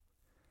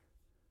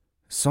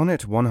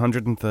Sonnet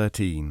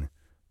 113,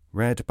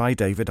 read by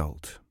David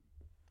Alt.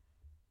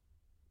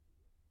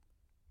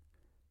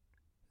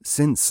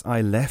 Since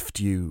I left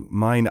you,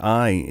 mine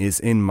eye is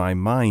in my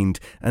mind,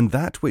 and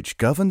that which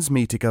governs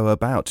me to go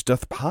about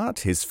doth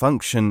part his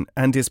function,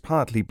 and is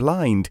partly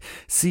blind,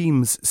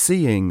 seems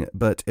seeing,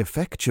 but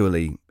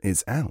effectually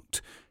is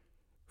out.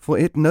 For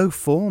it no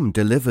form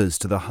delivers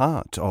to the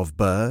heart of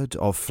bird,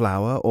 of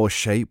flower, or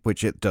shape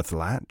which it doth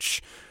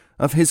latch.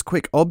 Of his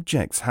quick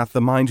objects hath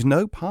the mind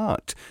no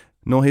part,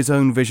 nor his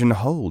own vision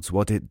holds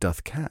what it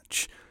doth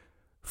catch.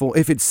 For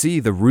if it see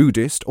the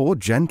rudest or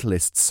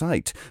gentlest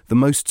sight, the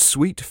most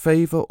sweet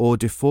favour or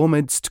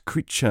deformedst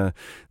creature,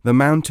 the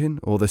mountain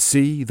or the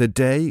sea, the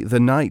day, the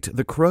night,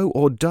 the crow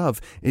or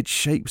dove, it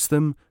shapes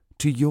them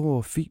to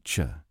your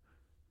feature.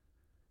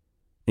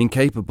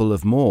 Incapable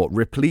of more,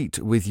 replete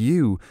with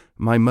you,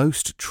 my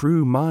most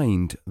true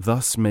mind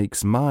thus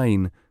makes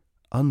mine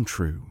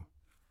untrue.